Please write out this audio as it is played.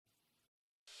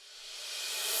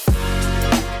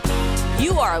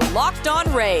You are Locked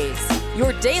On Rays,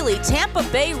 your daily Tampa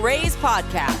Bay Rays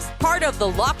podcast, part of the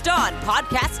Locked On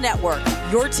Podcast Network,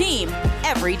 your team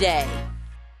every day.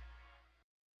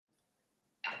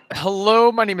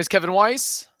 Hello, my name is Kevin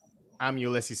Weiss. I'm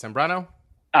Ulysses Sembrano.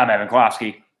 I'm Evan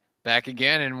Klosky. Back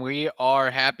again, and we are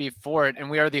happy for it. And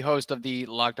we are the host of the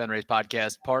Locked On Rays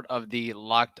podcast, part of the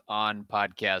Locked On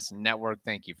Podcast Network.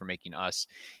 Thank you for making us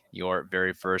your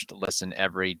very first listen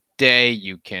every day.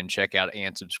 You can check out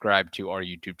and subscribe to our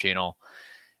YouTube channel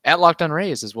at Locked On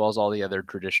Rays, as well as all the other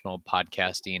traditional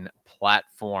podcasting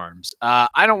platforms.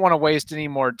 I don't want to waste any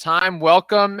more time.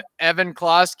 Welcome, Evan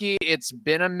Klosky. It's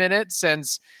been a minute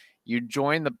since you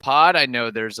joined the pod. I know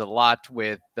there's a lot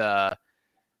with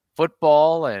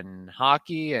football and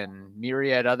hockey and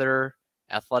myriad other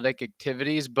athletic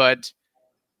activities, but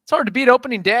it's hard to beat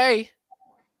opening day.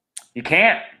 You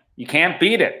can't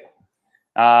beat it.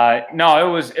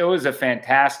 No, it was a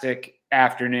fantastic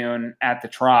afternoon at the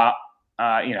Trop.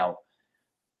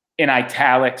 In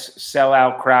italics,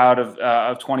 sellout crowd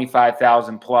of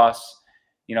 25,000 plus.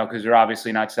 Because they're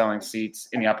obviously not selling seats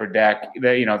in the upper deck.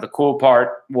 The cool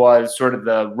part was sort of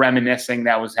the reminiscing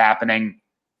that was happening.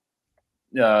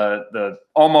 The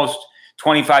almost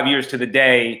 25 years to the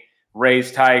day,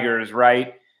 Rays Tigers,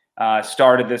 right?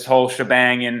 Started this whole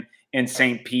shebang in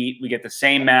St. Pete. We get the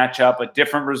same matchup, a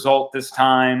different result this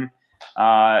time.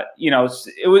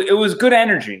 It was good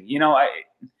energy.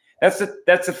 That's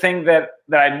the thing that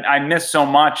I miss so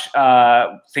much.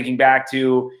 Thinking back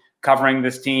to covering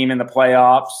this team in the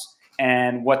playoffs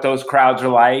and what those crowds are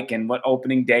like and what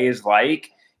opening day is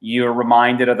like. You're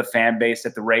reminded of the fan base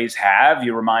that the Rays have.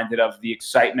 You're reminded of the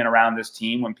excitement around this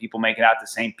team when people make it out to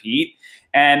St. Pete.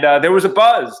 And there was a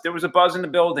buzz. There was a buzz in the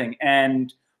building.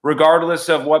 And regardless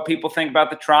of what people think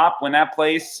about the Trop, when that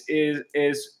place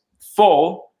is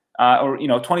full,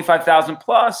 25,000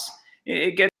 plus,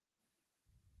 it gets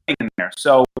in there.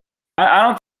 So I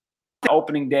don't think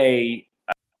opening day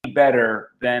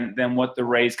better than what the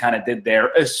Rays kind of did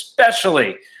there,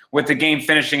 especially with the game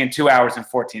finishing in 2 hours and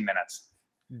 14 minutes.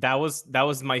 That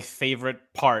was my favorite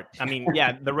part. I mean,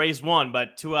 yeah, the Rays won,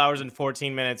 but 2 hours and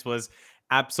 14 minutes was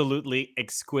absolutely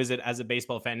exquisite as a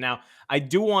baseball fan. Now, I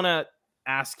do want to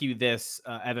ask you this,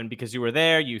 Evan, because you were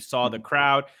there, you saw the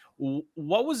crowd.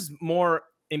 What was more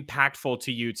impactful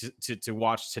to you to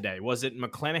watch today? Was it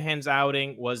McClanahan's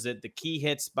outing? Was it the key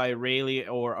hits by Rayleigh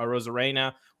or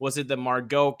Arozarena? Was it the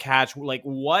Margot catch? Like,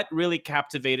 what really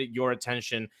captivated your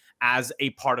attention as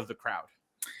a part of the crowd?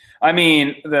 I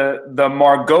mean, the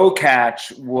Margot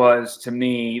catch was, to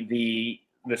me,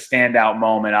 the standout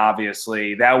moment,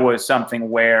 obviously. That was something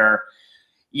where,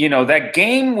 that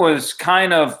game was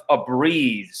kind of a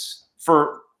breeze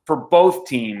for both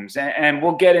teams. And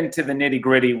we'll get into the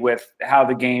nitty-gritty with how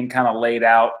the game kind of laid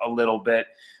out a little bit.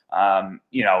 A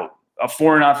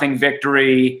 4-0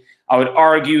 victory. I would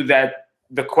argue that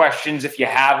the questions, if you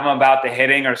have them about the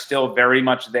hitting, are still very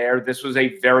much there. This was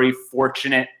a very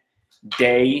fortunate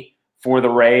day for the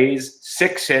Rays.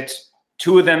 6 hits,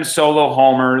 2 of them solo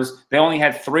homers. They only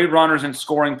had 3 runners in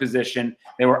scoring position.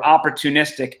 They were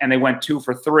opportunistic, and they went 2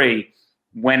 for 3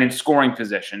 when in scoring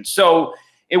position. So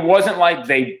it wasn't like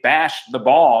they bashed the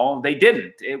ball. They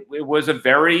didn't. It was a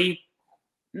very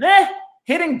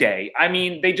hitting day. I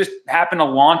mean, they just happened to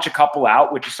launch a couple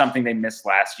out, which is something they missed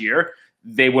last year.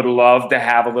 They would love to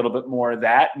have a little bit more of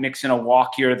that. Mix in a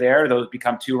walk here or there. Those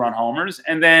become 2-run homers.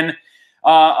 And then,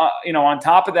 on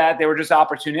top of that, they were just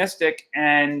opportunistic.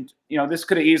 And, this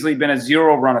could have easily been a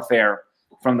 0-run affair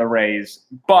from the Rays.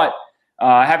 But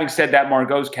having said that,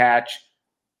 Margot's catch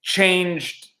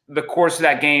changed the course of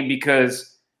that game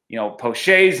because,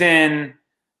 Poche's in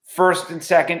first and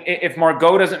second. If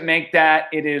Margot doesn't make that,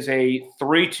 it is a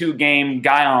 3-2 game,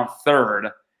 guy on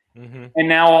third. Mm-hmm. And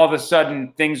now all of a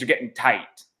sudden things are getting tight.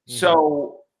 Mm-hmm.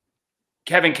 So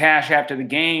Kevin Cash after the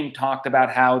game talked about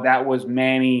how that was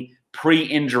Manny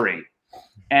pre-injury.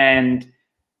 And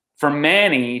for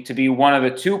Manny to be one of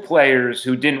the 2 players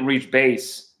who didn't reach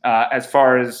base, as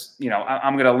far as,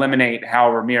 I'm going to eliminate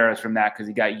Howard Ramirez from that because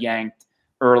he got yanked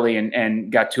early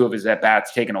and got 2 of his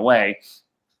at-bats taken away.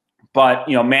 But,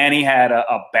 Manny had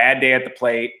a bad day at the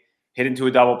plate, hit into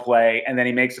a double play, and then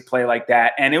he makes a play like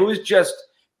that. And it was just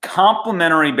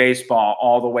complimentary baseball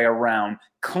all the way around.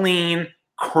 Clean,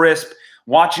 crisp.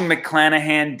 Watching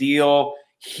McClanahan deal,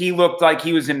 he looked like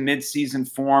he was in midseason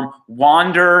form.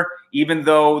 Wander, even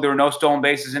though there were no stolen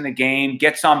bases in the game,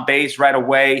 gets on base right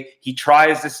away. He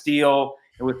tries to steal.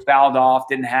 It was fouled off,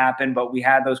 didn't happen, but we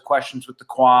had those questions with the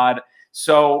quad.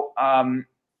 So,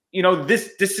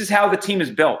 this is how the team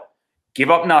is built. Give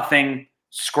up nothing,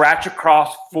 scratch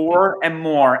across 4 and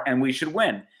more, and we should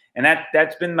win. And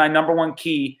that's been my number one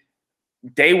key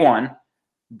day one,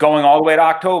 going all the way to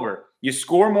October. You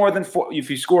score more than 4. If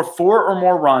you score 4 or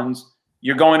more runs,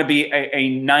 you're going to be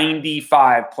a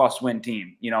 95 plus win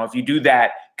team. If you do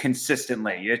that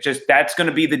consistently, that's going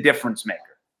to be the difference maker.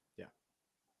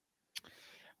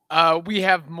 We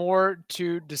have more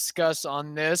to discuss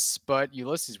on this, but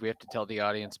Ulysses, we have to tell the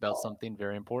audience about something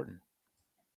very important.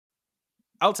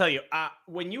 I'll tell you,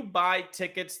 when you buy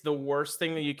tickets, the worst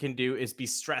thing that you can do is be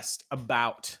stressed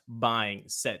about buying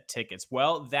said tickets.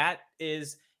 Well, that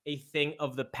is a thing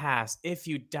of the past if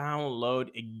you download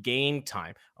a Game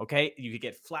Time. Okay, you could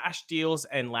get flash deals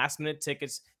and last minute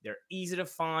tickets. They're easy to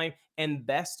find, and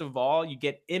best of all, you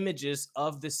get images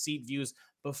of the seat views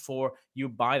before you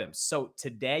buy them. So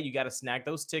today you got to snag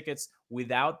those tickets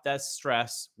without that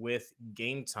stress with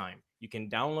Game Time. You can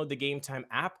download the Game Time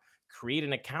app, create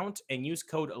an account, and use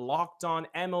code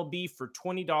LOCKEDONMLB for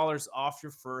 $20 off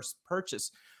your first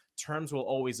purchase. Terms will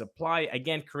always apply.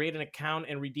 Again, create an account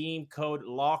and redeem code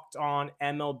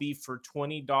LOCKEDONMLB for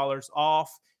 $20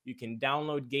 off. You can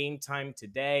download Game Time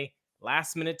today.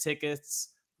 Last minute tickets,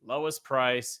 lowest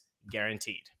price,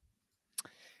 guaranteed.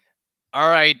 All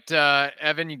right,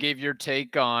 Evan, you gave your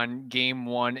take on game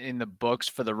one in the books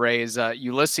for the Rays.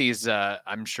 Ulysses,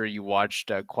 I'm sure you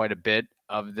watched quite a bit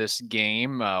of this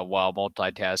game while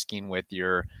multitasking with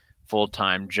your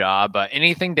full-time job.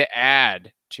 Anything to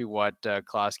add to what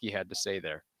Klosky had to say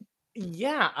there?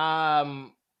 Yeah,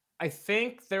 I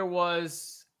think there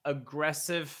was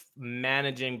aggressive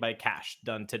managing by Cash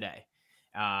done today.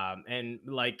 And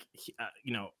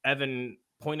Evan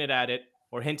pointed at it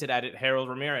or hinted at it, Harold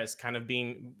Ramirez kind of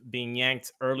being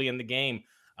yanked early in the game.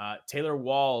 Taylor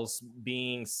Walls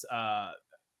being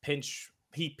pinch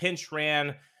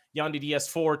ran Yandy Diaz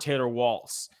for Taylor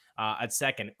Walls at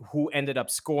second, who ended up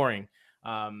scoring.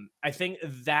 I think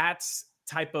that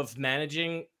type of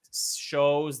managing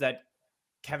shows that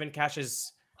Kevin Cash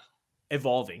is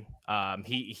evolving.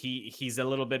 He's a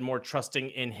little bit more trusting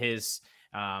in his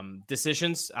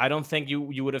decisions. I don't think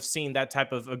you would have seen that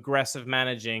type of aggressive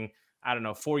managing, I don't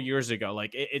know, 4 years ago.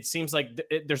 Like it seems like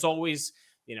there's always,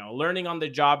 learning on the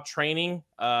job training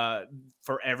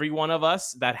for every one of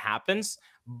us that happens.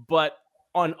 But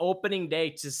on opening day,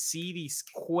 to see these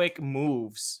quick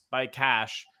moves by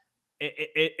Cash,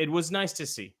 it was nice to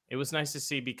see. It was nice to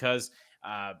see because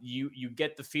you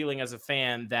get the feeling as a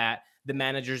fan that the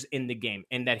manager's in the game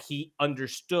and that he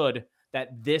understood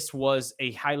that this was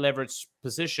a high leverage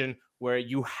position where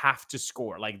you have to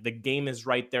score. Like the game is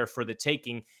right there for the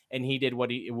taking, and he did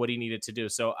what he needed to do.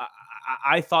 So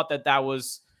I thought that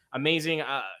was amazing.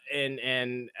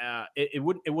 It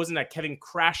wasn't a Kevin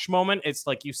Crash moment. It's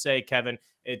like you say, Kevin.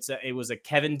 It was a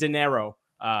Kevin De Niro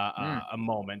a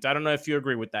moment. I don't know if you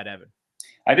agree with that, Evan.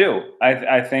 I do.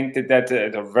 I think that's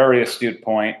a very astute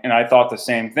point, and I thought the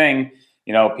same thing.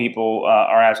 People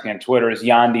are asking on Twitter, is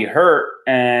Yandy hurt?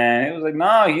 And it was like,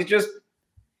 no, he's just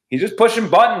pushing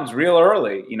buttons real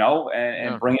early,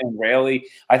 and bringing in Raley.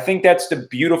 I think that's the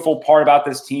beautiful part about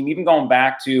this team, even going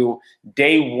back to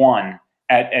day one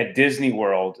at Disney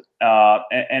World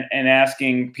and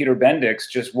asking Peter Bendix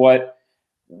just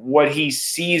what he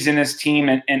sees in this team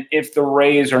and if the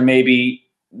Rays are maybe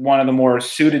one of the more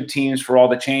suited teams for all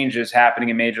the changes happening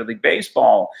in Major League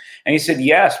Baseball. And he said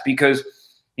yes, because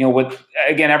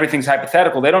everything's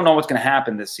hypothetical. They don't know what's going to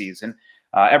happen this season.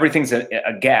 Everything's a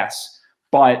guess,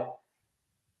 but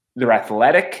they're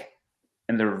athletic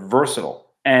and they're versatile,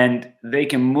 and they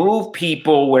can move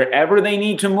people wherever they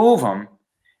need to move them.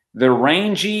 They're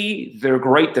rangy. They're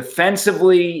great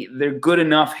defensively. They're good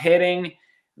enough hitting.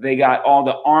 They got all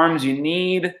the arms you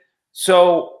need.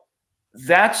 So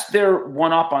that's their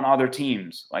one-up on other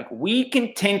teams. Like, we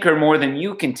can tinker more than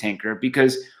you can tinker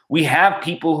because we have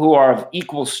people who are of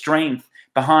equal strength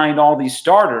behind all these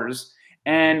starters,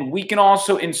 and we can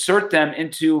also insert them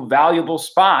into valuable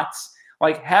spots.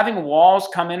 Like having Walls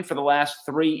come in for the last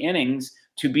 3 innings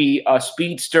to be a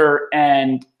speedster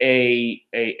and a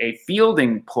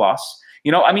fielding plus.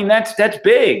 That's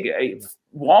big.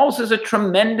 Walls is a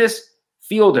tremendous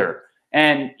fielder,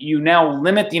 and you now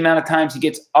limit the amount of times he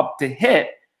gets up to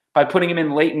hit by putting him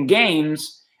in late in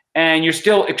games. And you're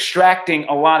still extracting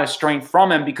a lot of strength from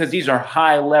him because these are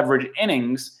high leverage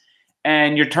innings,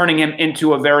 and you're turning him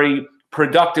into a very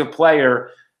productive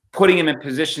player, putting him in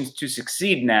positions to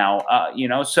succeed now.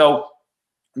 So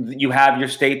you have your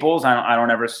staples. I don't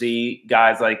ever see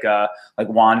guys like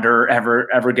Wander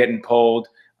ever getting pulled.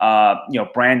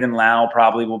 Brandon Lau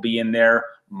probably will be in there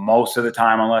most of the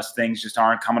time unless things just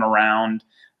aren't coming around.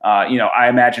 I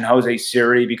imagine Jose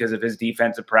Siri, because of his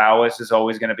defensive prowess, is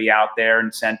always going to be out there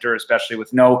in center, especially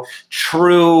with no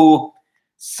true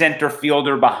center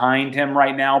fielder behind him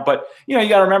right now. But, you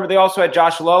got to remember they also had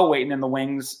Josh Lowe waiting in the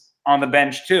wings on the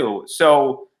bench too.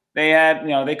 So they had,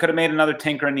 they could have made another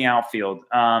tinker in the outfield,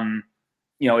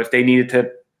 if they needed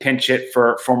to pinch it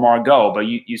for Margot, but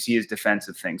you see his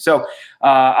defensive thing. So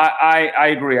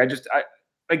I agree.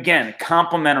 Again,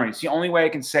 complimentary. It's the only way I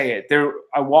can say it.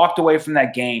 I walked away from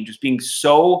that game just being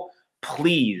so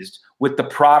pleased with the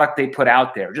product they put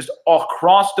out there, just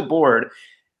across the board.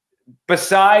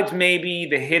 Besides maybe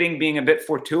the hitting being a bit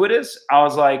fortuitous, I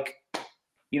was like,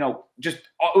 it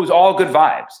was all good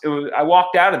vibes. I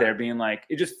walked out of there being like,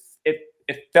 it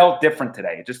felt different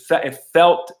today. It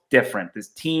felt different. This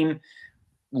team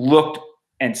looked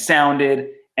and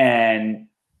sounded, and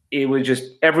it was just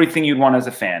everything you'd want as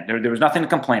a fan. There was nothing to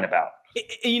complain about.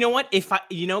 You know what?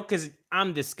 Because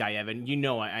I'm this guy, Evan.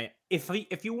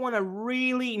 If you want to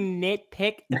really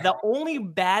nitpick, the only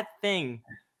bad thing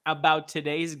about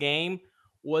today's game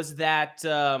was that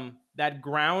that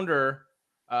grounder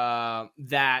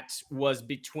that was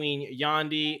between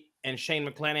Yandy and Shane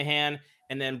McClanahan,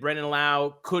 and then Brendan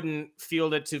Lau couldn't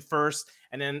field it to first,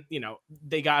 and then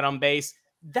they got on base.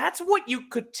 That's what you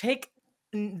could take.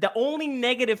 The only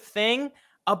negative thing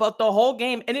about the whole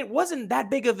game, and it wasn't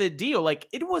that big of a deal. Like,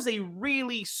 it was a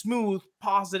really smooth,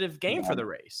 positive game for the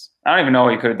Rays. I don't even know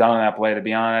what he could have done on that play, to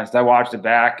be honest. I watched it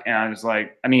back, and I was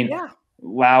like,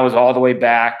 Lau was all the way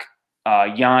back.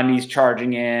 Yandy's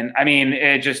charging in.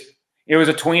 It was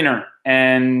a tweener.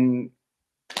 And,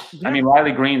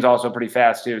 Riley Green's also pretty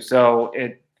fast, too. So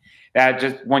that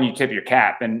just when you tip your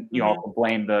cap, and you also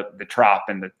blame the trop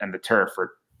and the turf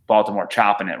for Baltimore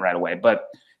chopping it right away. But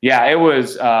yeah, it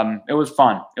was fun.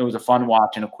 It was a fun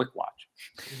watch and a quick watch.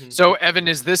 So Evan,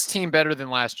 is this team better than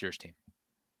last year's team?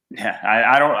 Yeah,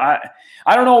 I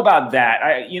don't know about that.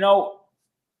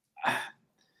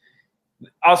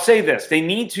 I'll say this: they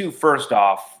need to first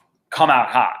off come out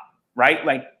hot, right?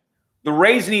 Like the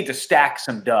Rays need to stack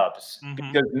some dubs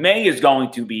because May is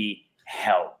going to be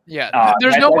hell. Yeah,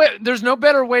 there's no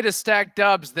better way to stack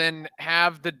dubs than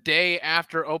have the day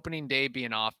after opening day be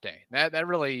an off day. That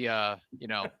really, does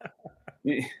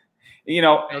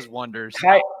wonders.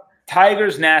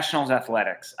 Tigers, Nationals,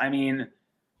 Athletics.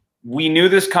 We knew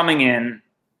this coming in.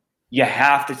 You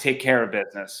have to take care of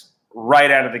business right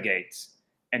out of the gates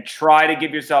and try to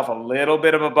give yourself a little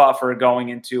bit of a buffer going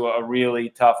into a really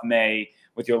tough May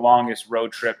with your longest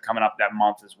road trip coming up that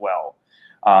month as well.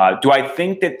 Do I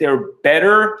think that they're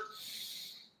better?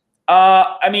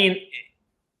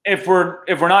 If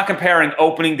we're not comparing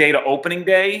opening day to opening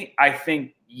day, I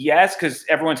think yes, because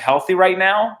everyone's healthy right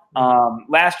now.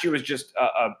 Last year was just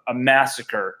a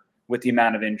massacre with the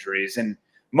amount of injuries, and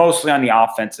mostly on the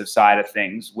offensive side of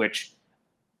things, which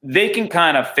they can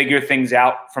kind of figure things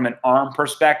out from an arm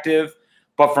perspective,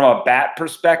 but from a bat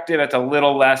perspective, it's a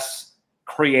little less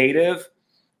creative.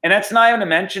 And that's not even to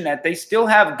mention that they still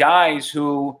have guys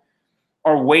who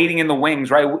are waiting in the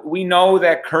wings, right? We know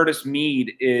that Curtis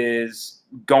Mead is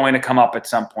going to come up at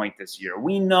some point this year.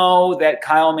 We know that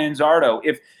Kyle Manzardo,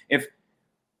 if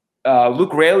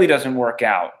Luke Raley doesn't work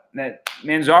out, that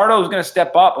Manzardo is going to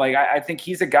step up. Like I think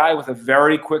he's a guy with a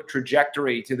very quick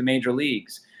trajectory to the major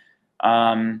leagues.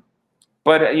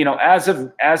 But as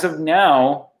of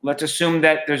now, let's assume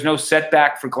that there's no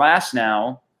setback for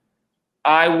Glasnow.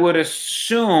 I would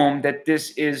assume that this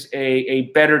is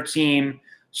a better team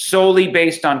solely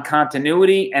based on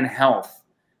continuity and health,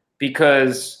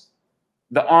 because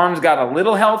the arms got a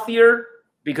little healthier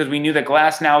because we knew that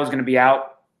Glasnow was going to be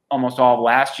out almost all of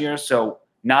last year. So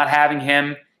not having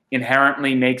him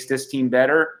inherently makes this team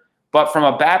better. But from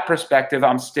a bat perspective,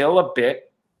 I'm still a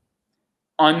bit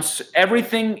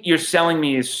everything you're selling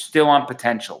me is still on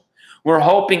potential. We're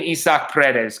hoping Isaac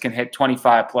Paredes can hit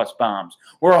 25-plus bombs.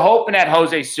 We're hoping that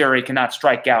Jose Siri cannot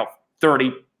strike out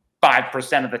 35%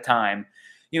 of the time.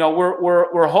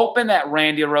 We're hoping that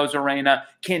Randy Arozarena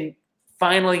can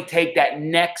finally take that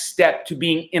next step to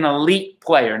being an elite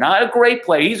player, not a great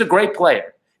player. He's a great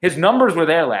player. His numbers were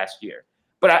there last year.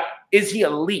 But is he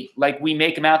elite like we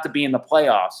make him out to be in the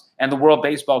playoffs and the World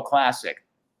Baseball Classic?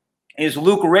 Is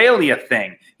Luke Raley a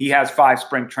thing? He has 5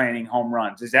 spring training home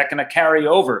runs. Is that going to carry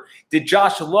over? Did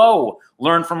Josh Lowe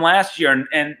learn from last year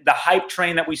and the hype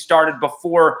train that we started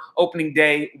before opening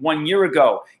day 1 year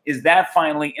ago? Is that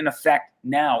finally in effect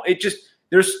now?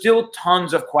 There's still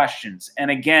tons of questions.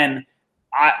 And again,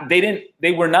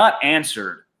 they were not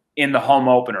answered in the home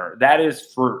opener. That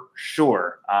is for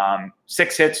sure.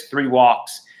 6 hits, 3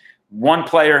 walks. One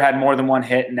player had more than 1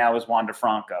 hit, and that was Wander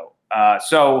Franco.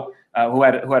 Who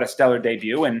had a stellar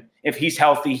debut. And if he's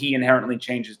healthy, he inherently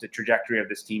changes the trajectory of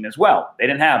this team as well. They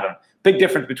didn't have him. Big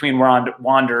difference between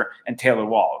Wander and Taylor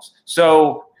Walls.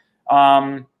 So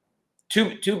To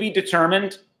be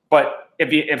determined. But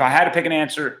if I had to pick an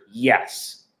answer,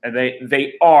 yes,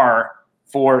 they are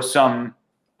for some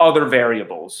other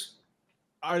variables.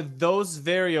 Are those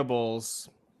variables?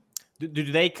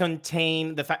 Do they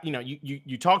contain the fact,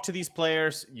 you talk to these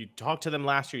players, you talk to them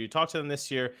last year, you talk to them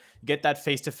this year, get that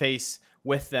face-to-face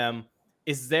with them.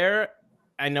 Is there,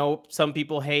 I know some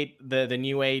people hate the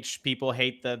new age, people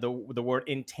hate the word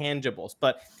intangibles,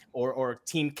 but, or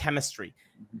team chemistry.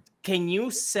 Can you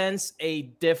sense a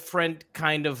different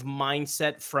kind of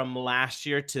mindset from last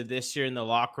year to this year in the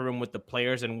locker room with the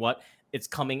players and what it's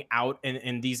coming out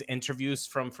in these interviews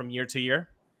from year to year?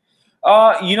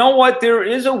 You know what? There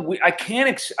is I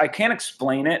can't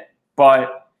explain it,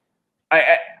 but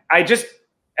I just,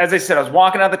 as I said, I was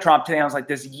walking out of the Trop today. I was like,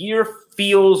 this year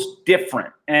feels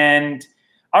different. And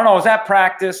I don't know, I was at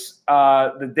practice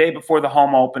the day before the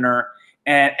home opener,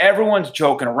 and everyone's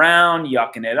joking around,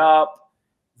 yucking it up.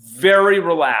 Very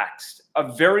relaxed,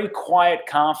 a very quiet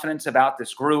confidence about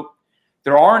this group.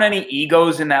 There aren't any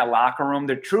egos in that locker room.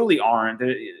 There truly aren't.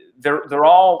 They're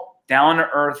all down to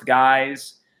earth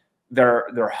guys.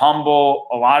 They're humble.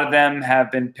 A lot of them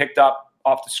have been picked up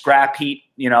off the scrap heap,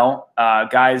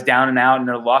 guys down and out in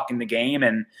their luck in the game.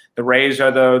 And the Rays are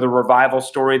the revival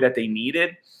story that they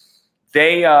needed.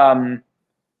 There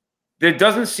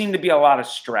doesn't seem to be a lot of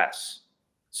stress.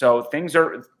 So things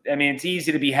are, it's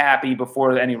easy to be happy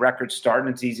before any records start, and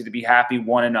it's easy to be happy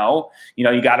 1-0.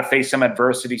 You got to face some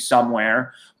adversity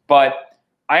somewhere. But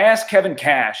I asked Kevin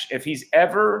Cash if he's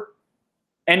ever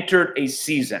entered a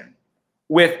season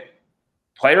with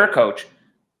player or coach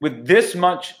with this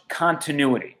much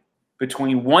continuity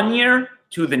between one year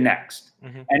to the next.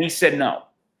 Mm-hmm. And he said no.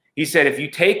 He said, if you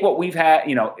take what we've had,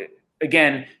 he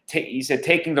said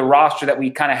taking the roster that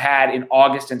we kind of had in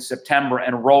August and September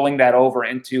and rolling that over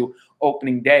into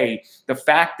opening day, the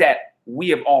fact that we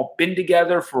have all been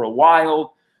together for a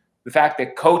while, the fact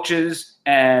that coaches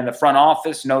and the front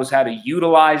office knows how to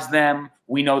utilize them,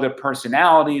 we know their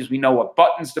personalities, we know what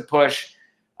buttons to push.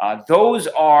 Those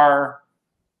are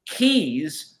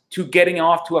keys to getting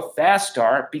off to a fast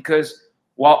start, because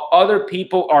while other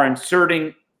people are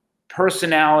inserting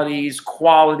personalities,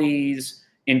 qualities,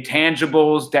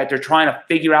 intangibles that they're trying to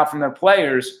figure out from their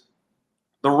players,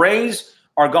 the Rays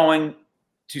are going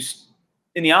to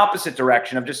in the opposite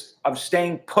direction of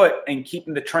staying put and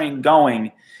keeping the train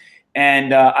going.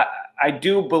 And I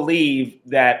do believe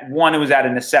that, one, it was out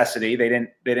of necessity. They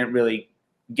didn't really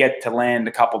get to land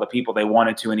a couple of the people they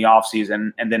wanted to in the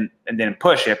offseason and then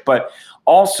push it. But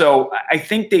also, I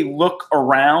think they look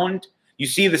around. You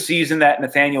see the season that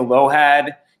Nathaniel Lowe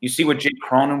had. You see what Jake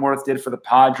Cronenworth did for the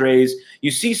Padres.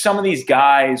 You see some of these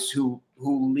guys who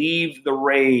leave the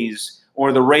Rays,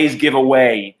 or the Rays give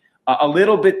away a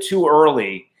little bit too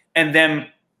early and then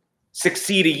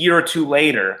succeed a year or two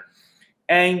later.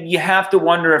 And you have to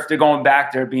wonder if they're going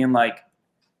back there being like,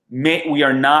 we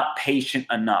are not patient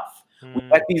enough. We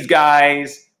let these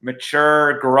guys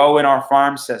mature, grow in our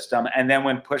farm system, and then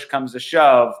when push comes to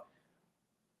shove,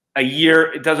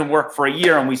 it doesn't work for a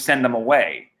year and we send them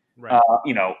away. Right.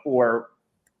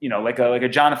 Like a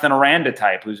Jonathan Aranda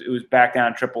type who's back down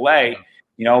in AAA,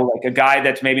 like a guy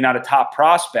that's maybe not a top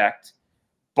prospect,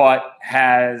 but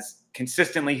has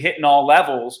consistently hit in all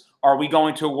levels. Are we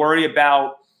going to worry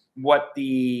about what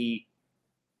the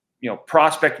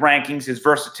prospect rankings, his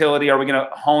versatility? Are we going to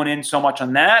hone in so much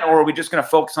on that? Or are we just going to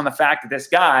focus on the fact that this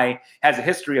guy has a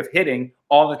history of hitting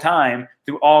all the time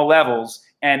through all levels,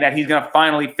 and that he's going to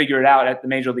finally figure it out at the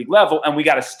major league level, and we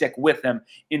got to stick with him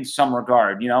in some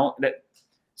regard? That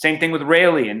same thing with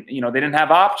Raley, and they didn't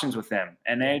have options with him,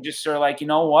 and they just sort of like,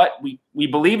 what, we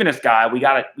believe in this guy, we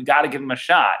got to give him a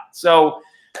shot. So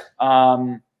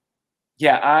I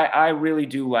really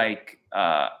do like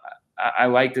I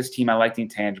like this team. I like the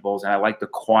intangibles, and I like the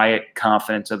quiet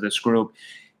confidence of this group.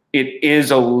 It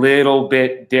is a little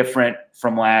bit different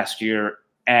from last year.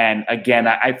 And again,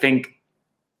 I think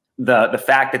the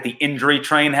fact that the injury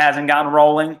train hasn't gotten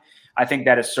rolling, I think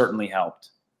that has certainly helped.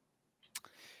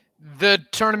 The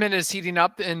tournament is heating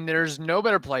up, and there's no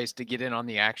better place to get in on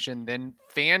the action than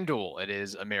FanDuel. It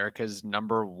is America's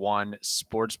 #1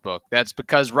 sports book. That's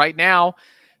because right now,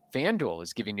 FanDuel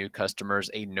is giving new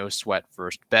customers a no-sweat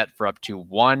first bet for up to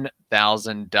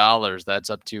 $1,000.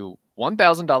 That's up to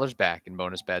 $1,000 back in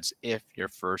bonus bets if your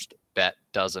first bet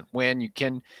doesn't win. You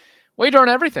can wager on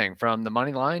everything from the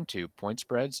money line to point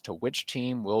spreads to which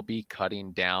team will be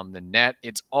cutting down the net.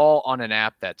 It's all on an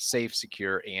app that's safe,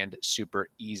 secure, and super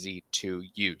easy to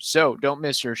use. So don't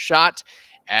miss your shot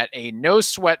at a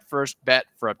no-sweat first bet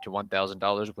for up to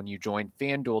 $1,000 when you join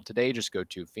FanDuel today. Just go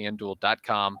to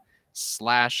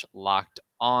FanDuel.com/locked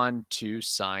on to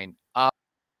sign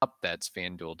That's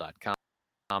FanDuel.com/LockedOn,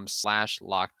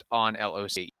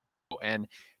 LOCKEDON,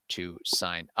 to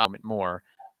sign up more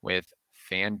with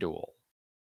FanDuel.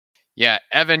 Yeah,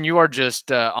 Evan, you are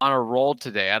just on a roll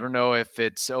today. I don't know if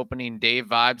it's opening day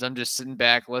vibes. I'm just sitting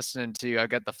back listening to you. I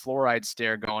got the fluoride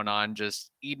stare going on,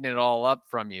 just eating it all up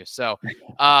from you. So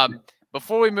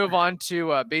before we move on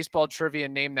to baseball trivia,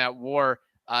 Name That War,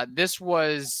 this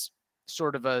was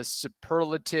sort of a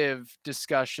superlative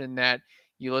discussion that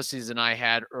Ulysses and I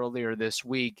had earlier this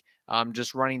week.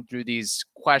 Just running through these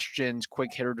questions,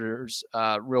 quick hitters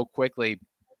real quickly.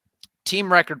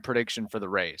 Team record prediction for the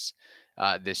Rays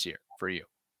this year for you?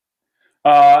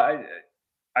 I'm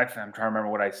trying to remember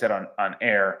what I said on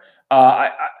air.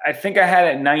 I think I had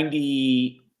it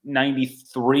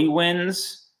 93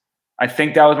 wins. I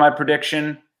think that was my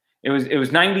prediction. It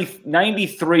was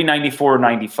 93, 94,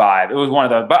 95. It was one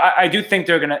of those. But I do think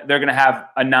they're gonna have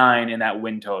a 9 in that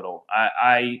win total.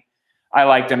 I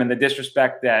like them, and the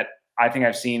disrespect that I think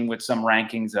I've seen with some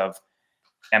rankings of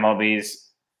MLB's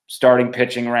starting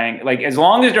pitching rank. Like, as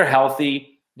long as they're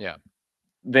healthy, yeah,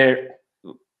 they're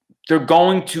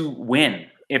going to win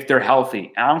if they're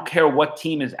healthy. I don't care what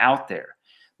team is out there.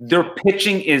 Their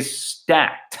pitching is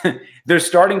stacked. Their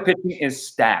starting pitching is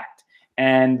stacked,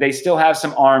 and they still have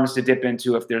some arms to dip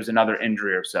into if there's another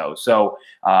injury or so. So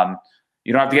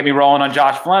you don't have to get me rolling on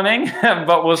Josh Fleming,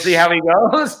 but we'll see how he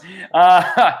goes.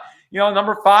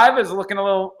 Number 5 is looking a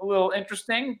little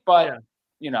interesting, but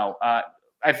I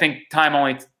think time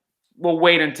only. We'll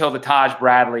wait until the Taj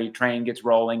Bradley train gets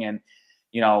rolling, and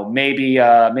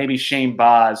maybe Shane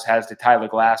Baz has the Tyler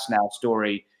Glasnow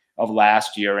story of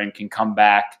last year and can come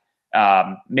back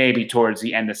maybe towards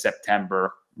the end of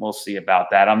September. We'll see about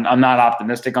that. I'm not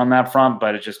optimistic on that front,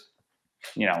 but it's just,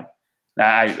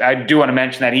 I do want to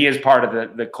mention that he is part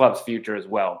of the club's future as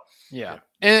well. Yeah.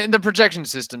 And the projection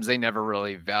systems, they never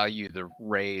really value the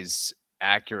Rays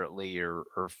accurately or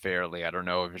fairly. I don't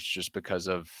know if it's just because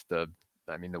of the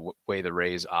way the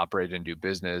Rays operate and do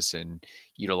business and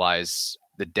utilize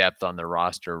the depth on their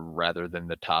roster rather than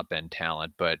the top end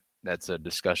talent, but that's a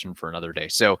discussion for another day.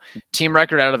 So team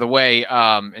record out of the way.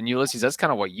 And Ulysses, that's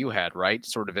kind of what you had, right?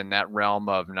 Sort of in that realm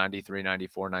of 93,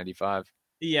 94, 95.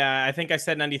 Yeah. I think I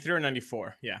said 93 or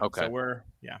 94. Yeah. Okay. So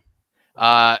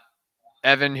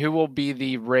Evan, who will be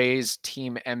the Rays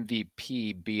team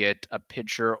MVP, be it a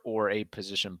pitcher or a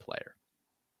position player?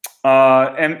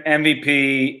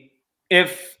 MVP,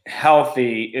 if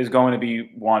healthy, is going to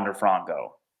be Wander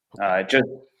Franco. I could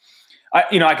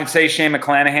say Shane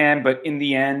McClanahan, but in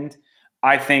the end,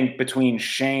 I think between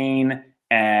Shane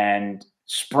and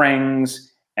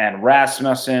Springs and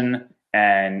Rasmussen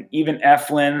and even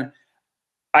Eflin,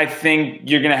 I think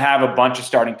you're going to have a bunch of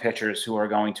starting pitchers who are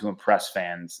going to impress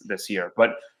fans this year.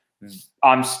 But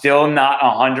I'm still not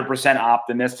 100%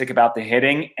 optimistic about the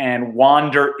hitting, and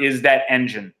Wander is that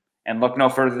engine. And look no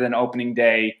further than opening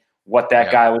day, what that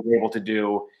guy was able to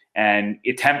do and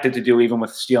attempted to do, even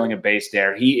with stealing a base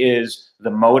there. He is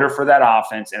the motor for that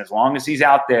offense. And as long as he's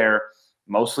out there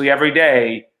mostly every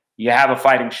day, you have a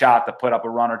fighting shot to put up a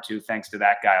run or two thanks to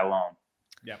that guy alone.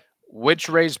 Yeah. Which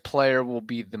Rays player will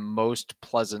be the most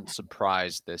pleasant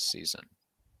surprise this season?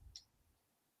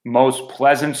 Most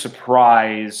pleasant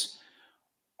surprise.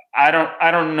 I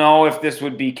don't know if this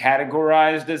would be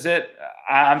categorized as it.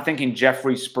 I'm thinking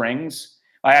Jeffrey Springs.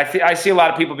 I see a lot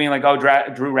of people being like, "Oh,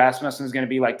 Drew Rasmussen is going to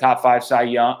be like top 5 Cy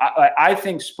Young." I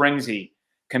think Springsy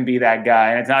can be that guy,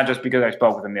 and it's not just because I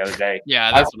spoke with him the other day.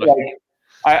 Yeah, that's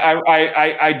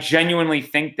I genuinely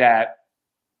think that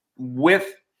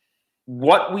with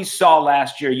what we saw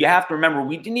last year, you have to remember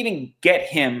we didn't even get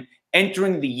him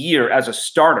entering the year as a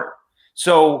starter.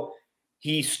 So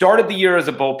he started the year as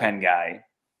a bullpen guy.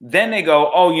 Then they go,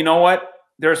 "Oh, you know what?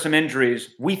 There are some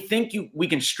injuries. We think we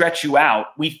can stretch you out.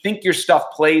 We think your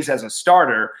stuff plays as a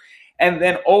starter." And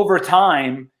then over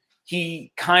time,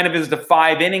 he kind of is the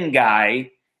 5-inning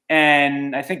guy.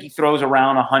 And I think he throws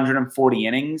around 140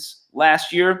 innings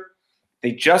last year.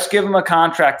 They just give him a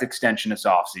contract extension this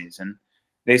offseason.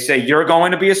 They say, "You're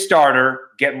going to be a starter.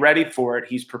 Get ready for it."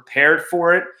 He's prepared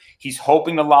for it. He's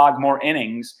hoping to log more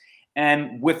innings.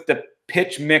 And with the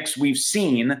pitch mix we've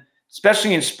seen,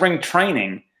 especially in spring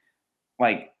training,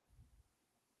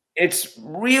 it's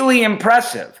really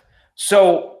impressive.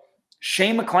 So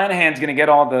Shane McClanahan's going to get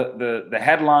all the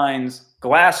headlines,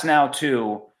 Glasnow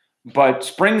too, but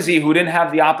Springsy, who didn't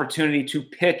have the opportunity to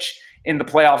pitch in the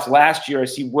playoffs last year,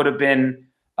 as he would have been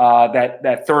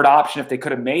that third option if they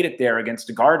could have made it there against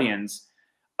the Guardians,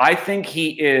 I think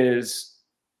he is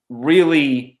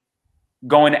really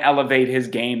going to elevate his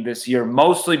game this year,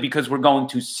 mostly because we're going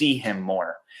to see him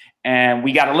more. And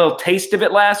we got a little taste of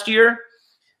it last year,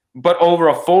 But over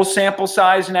a full sample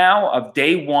size now of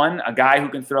day one, a guy who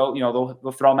can throw,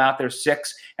 they'll throw him out there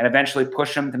 6 and eventually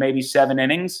push him to maybe 7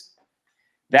 innings.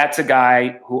 That's a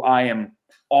guy who I am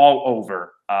all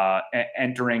over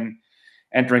entering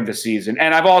the season.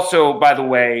 And I've also, by the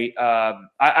way,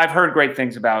 I've heard great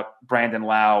things about Brandon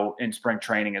Lau in spring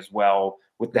training as well,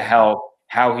 with the health,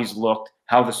 how he's looked,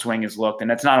 how the swing has looked.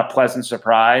 And that's not a pleasant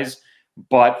surprise.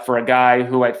 But for a guy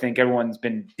who I think everyone's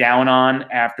been down on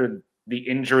after the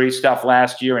injury stuff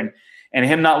last year and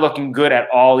him not looking good at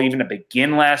all, even to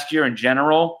begin last year in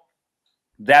general,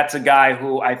 that's a guy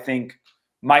who I think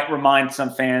might remind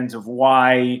some fans of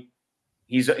why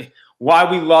we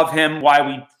love him, why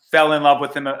we fell in love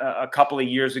with him a couple of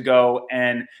years ago.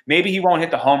 And maybe he won't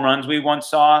hit the home runs we once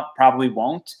saw, probably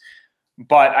won't.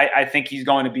 But I think he's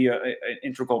going to be an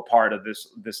integral part of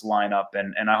this lineup.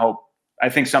 And I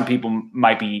think some people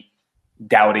might be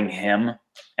doubting him,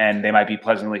 and they might be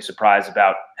pleasantly surprised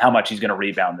about how much he's going to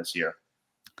rebound this year.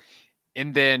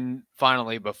 And then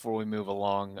finally, before we move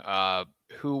along,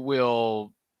 who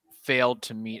will fail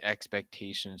to meet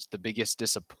expectations, the biggest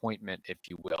disappointment, if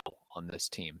you will, on this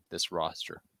team, this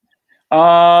roster?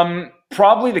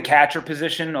 Probably the catcher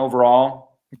position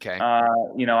overall. Okay.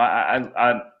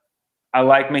 I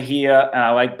like Mejia and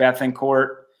I like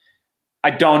Bethancourt. I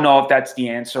don't know if that's the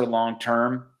answer long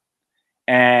term.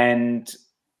 And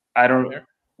I don't,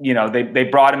 they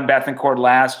brought in Bethancourt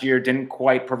last year, didn't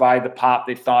quite provide the pop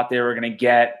they thought they were going to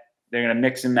get. They're going to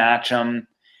mix and match them.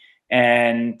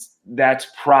 And that's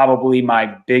probably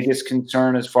my biggest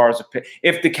concern as far as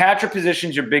if the catcher position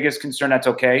is your biggest concern, that's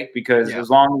okay. Because as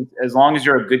long as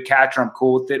you're a good catcher, I'm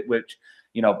cool with it, which,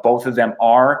 both of them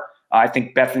are. I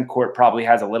think Bethancourt probably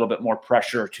has a little bit more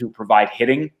pressure to provide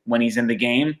hitting when he's in the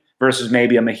game versus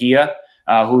maybe a Mejia,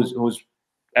 who's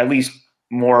at least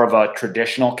more of a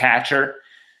traditional catcher.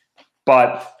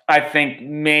 But I think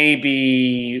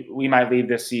maybe we might leave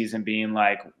this season being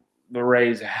like, the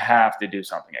Rays have to do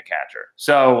something at catcher.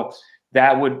 So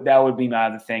that would be my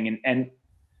other thing. And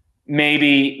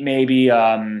maybe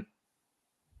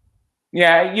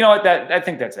yeah, you know what, I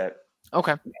think that's it.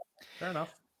 Okay. Fair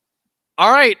enough.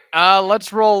 All right,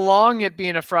 let's roll along. It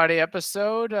being a Friday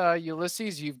episode,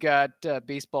 Ulysses, you've got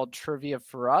baseball trivia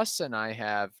for us, and I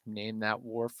have named that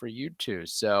war for you too.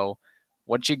 So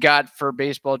what you got for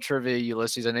baseball trivia,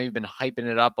 Ulysses? I know you've been hyping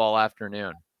it up all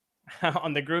afternoon.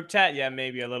 On the group chat? Yeah,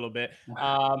 maybe a little bit.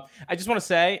 I just want to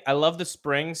say I love the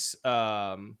Springs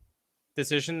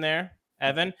decision there,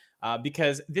 Evan,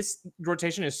 because this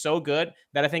rotation is so good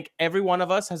that I think every one of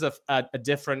us has a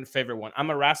different favorite one.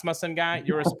 I'm a Rasmussen guy.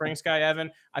 You're a Springs guy, Evan.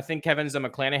 I think Kevin's a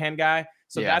McClanahan guy.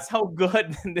 So that's how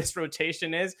good this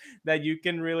rotation is, that you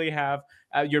can really have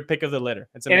your pick of the litter.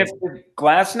 It's amazing. And if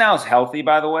Glasnow's healthy,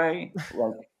 by the way,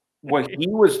 like what he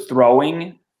was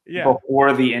throwing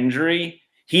before the injury,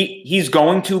 he's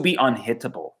going to be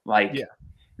unhittable.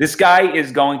 This guy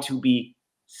is going to be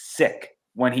sick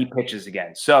when he pitches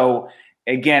again. So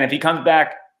again, if he comes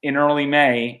back in early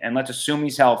May, and let's assume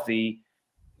he's healthy,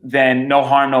 then no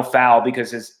harm, no foul,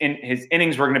 because his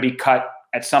innings were going to be cut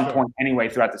at some point anyway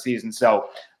throughout the season. So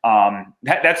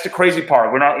that's the crazy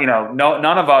part. We're not,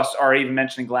 none of us are even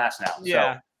mentioning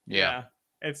Glasnow. Yeah.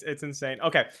 It's insane.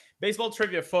 Okay. Baseball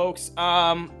trivia, folks.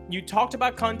 You talked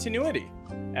about continuity,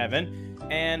 Evan,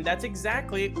 and that's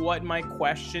exactly what my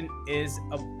question is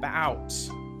about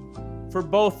for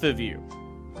both of you.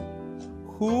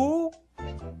 Who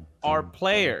are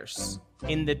players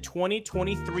in the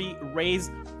 2023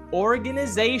 Rays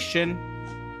organization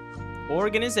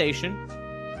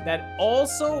that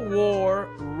also wore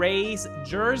Rays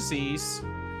jerseys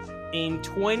in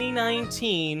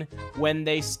 2019 when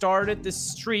they started the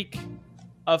streak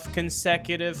of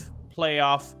consecutive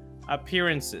playoff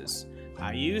appearances?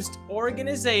 I used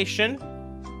organization,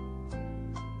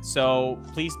 so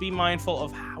please be mindful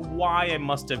of why I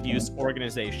must have used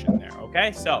organization there,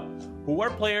 okay? So, who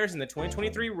are players in the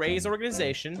 2023 Rays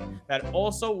organization that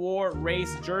also wore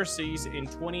Rays jerseys in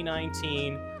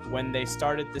 2019 when they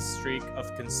started the streak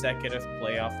of consecutive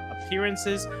playoff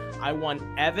appearances? I want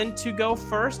Evan to go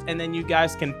first, and then you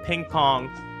guys can ping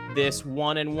pong this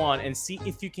 1-and-1 and see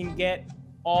if you can get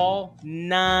all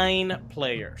 9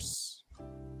 players.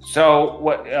 So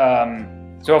what?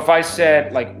 So if I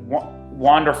said like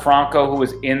Wander Franco, who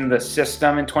was in the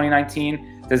system in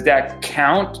 2019, does that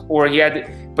count? Or he had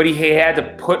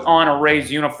to put on a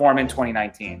Rays uniform in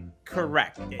 2019.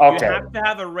 Correct. Okay. You have to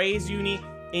have a Rays uni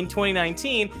in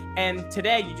 2019, and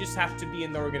today you just have to be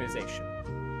in the organization.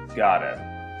 Got it.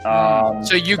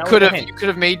 So you could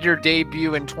have made your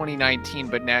debut in 2019,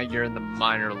 but now you're in the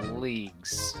minor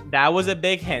leagues. That was a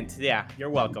big hint. Yeah, you're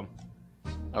welcome.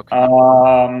 Okay.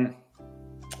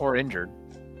 or injured.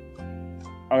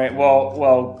 Okay,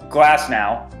 well,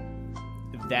 Glasnow.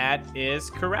 That is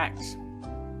correct.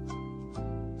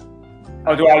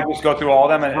 Oh, do I just go through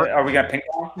all of them? Are we going to ping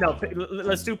pong? No,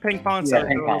 let's do ping pong. Yeah, So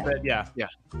ping a little pong. bit. Yeah.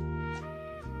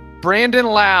 Brandon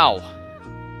Lau.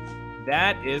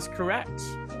 That is correct.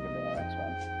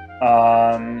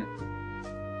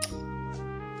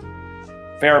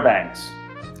 Fairbanks.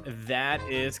 That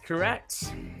is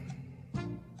correct.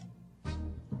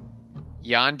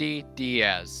 Yandy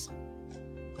Diaz.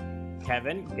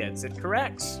 Kevin gets it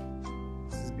correct.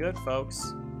 This is good,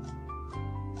 folks.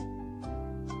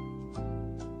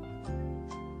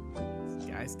 These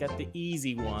guys got the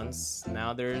easy ones.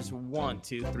 Now there's 1,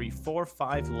 2, 3, 4,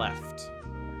 5 left.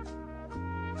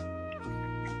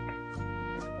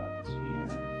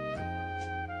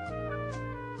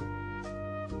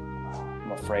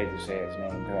 I'm afraid to say his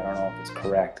name because I don't know if it's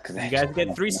correct. You guys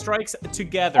get 3 strikes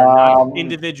together, not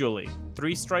individually.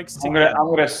 3 strikes together. I'm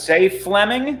gonna say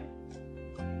Fleming.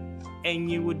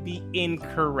 And you would be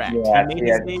incorrect. Yeah, He made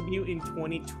his debut in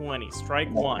 2020.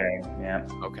 Strike 1. Okay, yeah.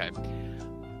 Okay.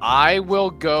 I will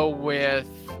go with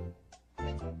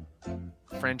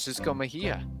Francisco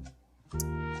Mejia.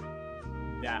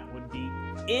 That would be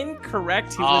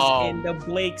incorrect. He was in the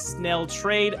Blake Snell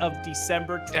trade of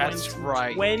December 2020. That's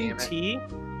right. Damn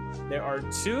it. There are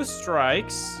 2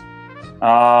 strikes.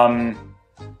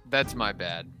 That's my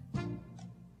bad.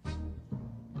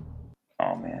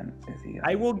 Oh man, is he?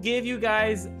 I will give you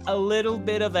guys a little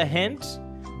bit of a hint.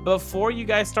 Before you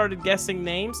guys started guessing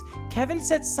names, Kevin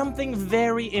said something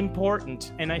very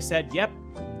important, and I said, "Yep,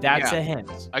 that's a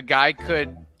hint." A guy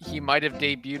he might have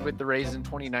debuted with the Rays in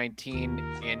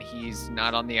 2019, and he's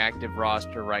not on the active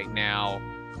roster right now.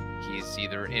 He's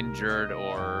either injured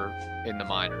or in the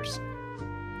minors.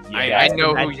 I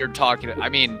know who you're talking about. I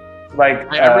mean, like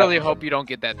I really hope you don't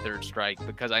get that 3rd strike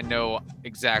because I know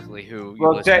exactly who.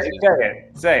 Well, say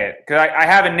it, because I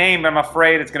have a name, but I'm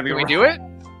afraid it's gonna be. Can we do it?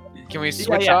 Can we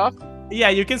switch off? Yeah,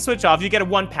 you can switch off. You get a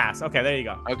 1 pass. Okay, there you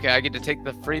go. Okay, I get to take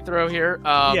the free throw here.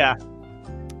 Yeah.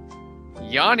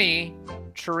 Yanni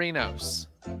Chirinos.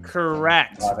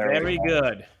 Correct. Oh, very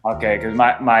good. Okay, because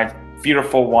my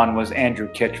beautiful one was Andrew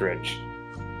Kittredge.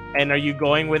 And are you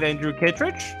going with Andrew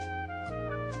Kittredge?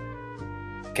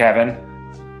 Kevin?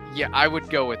 Yeah, I would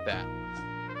go with that.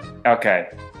 Okay,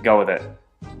 go with it.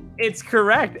 It's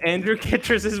correct. Andrew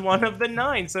Kittredge is one of the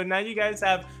 9. So now you guys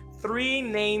have 3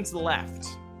 names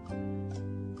left.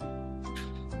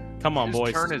 Come on,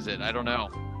 boys. Whose turn is it? I don't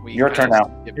know. Your turn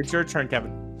now. It's your turn,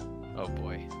 Kevin. Oh,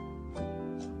 boy.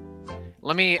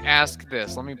 Let me ask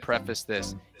this. Let me preface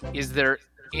this. Is there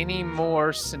any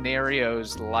more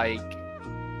scenarios like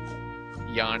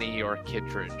Yanni or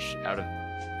Kittredge out of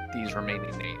these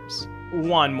remaining names?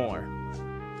 1 more.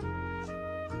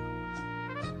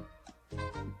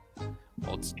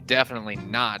 Well, it's definitely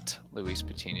not Luis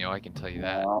Patino. I can tell you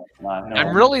that. No.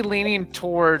 I'm really leaning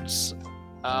towards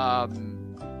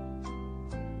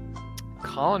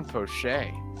Colin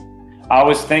Poche. I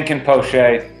was thinking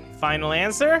Poche. Final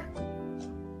answer?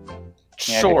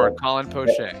 Sure, Colin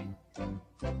Poche.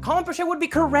 Colin Poche would be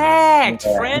correct.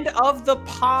 Yeah. Friend of the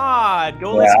pod.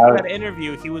 Go listen to that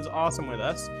interview. He was awesome with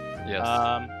us. Yes.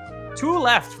 2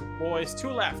 left, boys. 2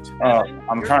 left. Oh, Evan,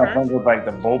 I'm your trying turn. to think of like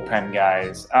the bullpen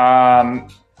guys.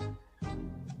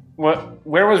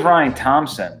 Where was Ryan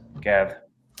Thompson, Kev?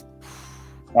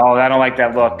 Oh, I don't like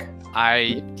that look.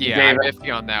 I'm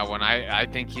iffy on that one. I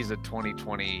think he's a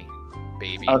 2020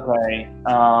 baby. Okay.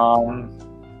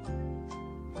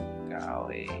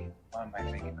 Golly, what am I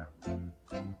thinking of?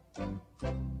 I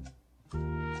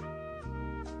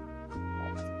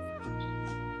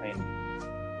mean,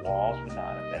 Walls would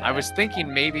not have been. I was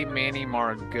thinking maybe Manny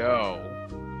Margot.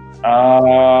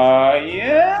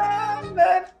 Yeah,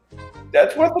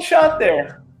 that's worth a shot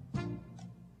there.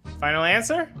 Final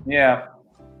answer? Yeah.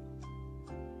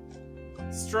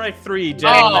 Strike 3,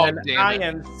 gentlemen. damn I it.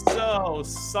 am so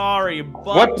sorry, but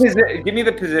What position? Give me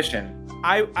the position.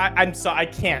 I'm sorry, I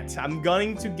can't. I'm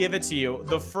going to give it to you.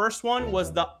 The first one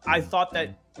was I thought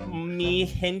that me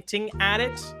hinting at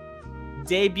it.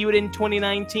 Debuted in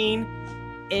 2019,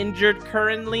 injured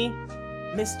currently,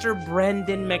 Mr.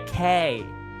 Brendan McKay.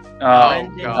 Oh,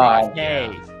 Brendan God.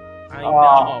 McKay. Yeah. I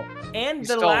know. And He's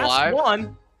the still last alive?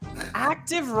 one,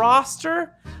 active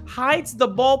roster, hides the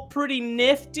ball pretty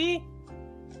nifty.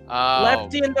 Oh,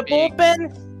 Lefty in the big.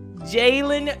 bullpen,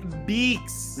 Jalen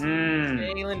Beeks. Mm.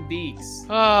 Jalen Beeks.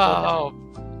 Oh,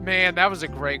 man, that was a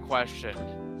great question.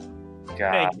 God.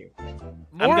 Thank you.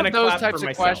 More gonna of those clap types for of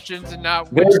myself. questions and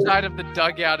not which side of the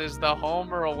dugout is the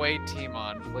home or away team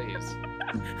on, please.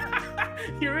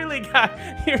 You really got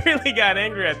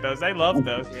angry at those. I love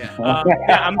those. Yeah.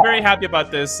 Yeah, I'm very happy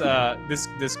about this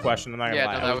this question. I'm not gonna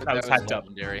lie. I was hyped up.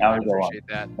 Legendary. That I was a good one. appreciate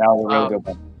that. That was a real good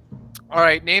one. All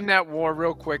right, name that war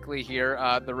real quickly here.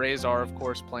 The Rays are, of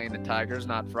course, playing the Tigers,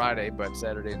 not Friday, but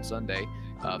Saturday and Sunday,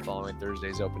 following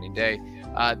Thursday's opening day.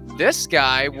 This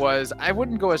guy was, I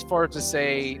wouldn't go as far as to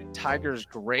say Tigers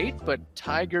great, but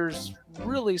Tigers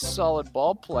really solid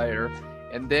ball player.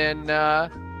 And then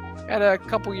had a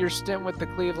couple-year stint with the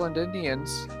Cleveland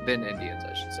Indians,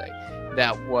 I should say.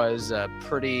 That was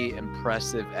pretty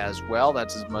impressive as well.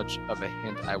 That's as much of a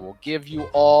hint I will give you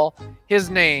all. His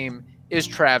name is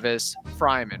Travis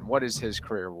Fryman. What is his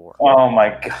career war? Oh my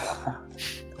God.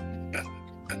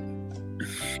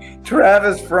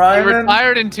 Travis He Fryman.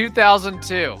 retired in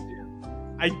 2002.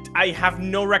 I have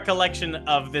no recollection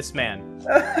of this man.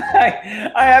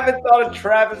 I haven't thought of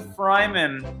Travis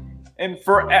Fryman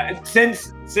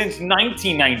since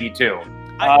 1992.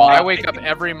 I wake up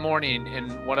every morning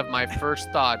and one of my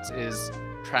first thoughts is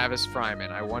Travis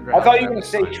Fryman. I wonder. I thought you were going to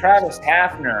say Travis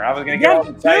Hafner. I was going to Yeah, go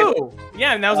me excited. too.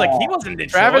 Yeah, and I was like, he wasn't in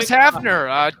Detroit. Travis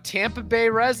Hafner, Tampa Bay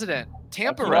resident.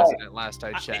 Tampa That's right. resident, last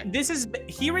I checked.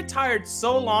 He retired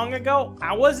so long ago.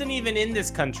 I wasn't even in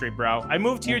this country, bro. I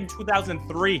moved here in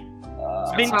 2003. It's been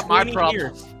That's not my 20 problem.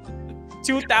 years.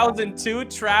 2002,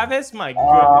 Travis. My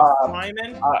goodness,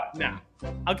 Fryman. Nah.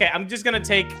 Okay, I'm just gonna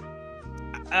take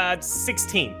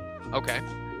 16. Okay.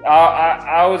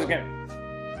 I was going to.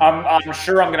 I'm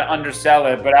sure I'm going to undersell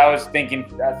it, but I was thinking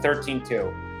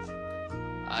 13-2.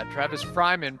 Travis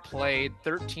Fryman played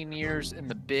 13 years in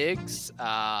the bigs,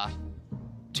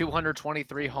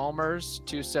 223 homers,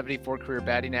 274 career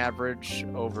batting average,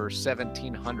 over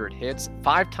 1,700 hits,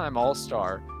 5-time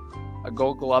All-Star, a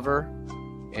Gold Glover,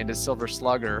 and a Silver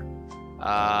Slugger.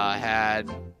 Had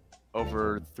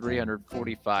over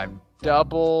 345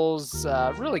 doubles,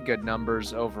 really good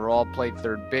numbers overall. Played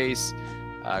third base,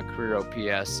 career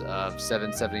OPS of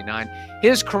 779.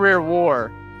 His career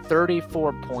WAR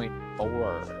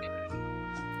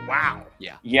 34.4. Wow.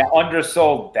 Yeah,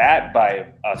 undersold that by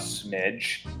a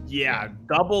smidge. Yeah,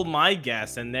 double my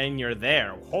guess, and then you're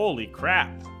there. Holy crap.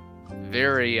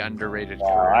 Very underrated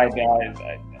Yeah, career.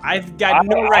 I've got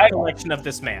no recollection of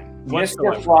this man. Mr.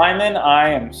 whatsoever. Fryman, I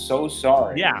am so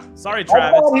sorry. Yeah, sorry, I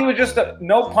Travis. thought he was just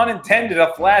no pun intended,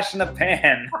 a flash in the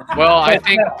pan. Well, I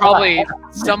think probably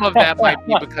some of that might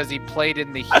be because he played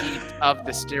in the heat of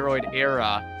the steroid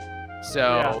era.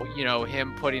 So,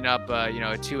 him putting up, a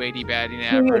 280 batting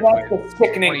average. That's the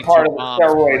sickening 22 part of the bombs.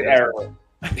 steroid era.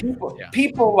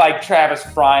 People like Travis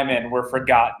Fryman were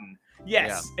forgotten.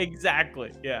 Yes,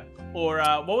 exactly. Yeah. Or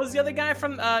what was the other guy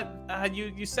from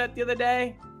you said the other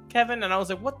day, Kevin? And I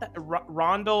was like, what the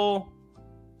Rondell?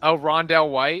 Oh, Rondell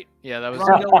White. Yeah, that was.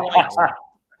 Rondell White.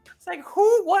 It's like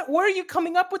who? What? Where are you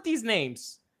coming up with these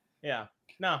names? Yeah.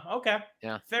 No. Okay.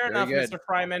 Yeah. Fair very enough, good. Mr.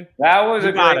 Fryman. That was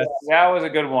You got us. that was a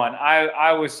good one.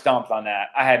 I was stumped on that.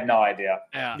 I had no idea.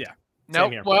 Yeah. Yeah.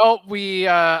 Nope. here. Well, we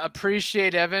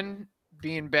appreciate Evan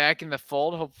being back in the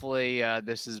fold. Hopefully,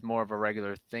 this is more of a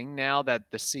regular thing now that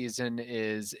the season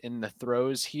is in the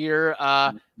throes here.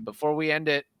 Before we end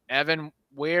it, Evan,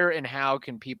 where and how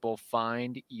can people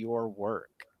find your work?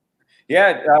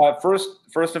 Yeah,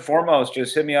 first and foremost,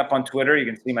 just hit me up on Twitter. You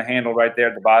can see my handle right there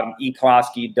at the bottom,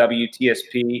 eCloskey,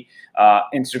 WTSP.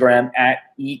 Instagram at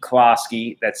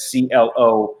eCloskey, that's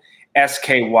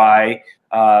CLOSKY.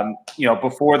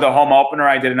 Before the home opener,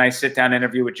 I did a nice sit-down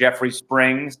interview with Jeffrey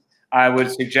Springs. I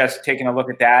would suggest taking a look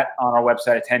at that on our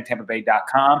website at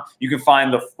 10tampabay.com. You can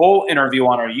find the full interview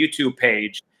on our YouTube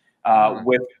page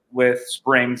with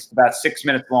Springs, about 6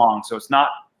 minutes long. So it's not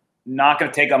going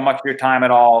to take up much of your time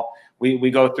at all.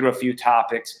 We go through a few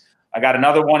topics. I got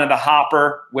another one in the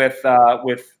hopper with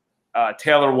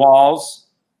Taylor Walls,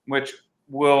 which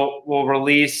we'll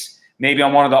release maybe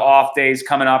on one of the off days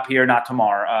coming up here, not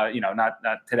tomorrow. Not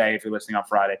today if you're listening on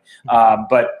Friday.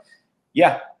 But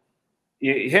yeah,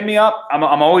 you hit me up.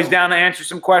 I'm always down to answer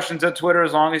some questions on Twitter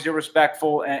as long as you're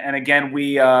respectful. And again,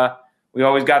 we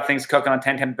always got things cooking on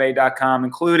 10tampabay.com,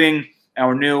 including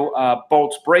our new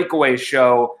Bolts Breakaway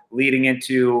show leading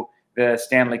into the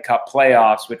Stanley Cup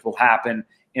playoffs, which will happen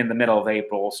in the middle of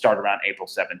April. We'll start around April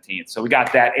 17th. So we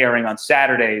got that airing on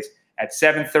Saturdays at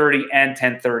 7:30 and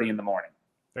 10:30 in the morning.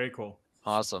 Very cool.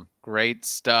 Awesome. Great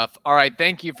stuff. All right.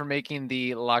 Thank you for making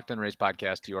the Locked On Rays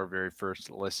podcast your very first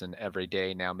listen every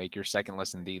day. Now make your second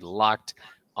listen the Locked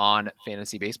On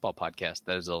Fantasy Baseball podcast.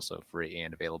 That is also free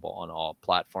and available on all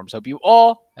platforms. Hope you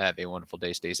all have a wonderful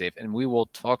day. Stay safe, and we will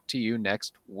talk to you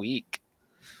next week.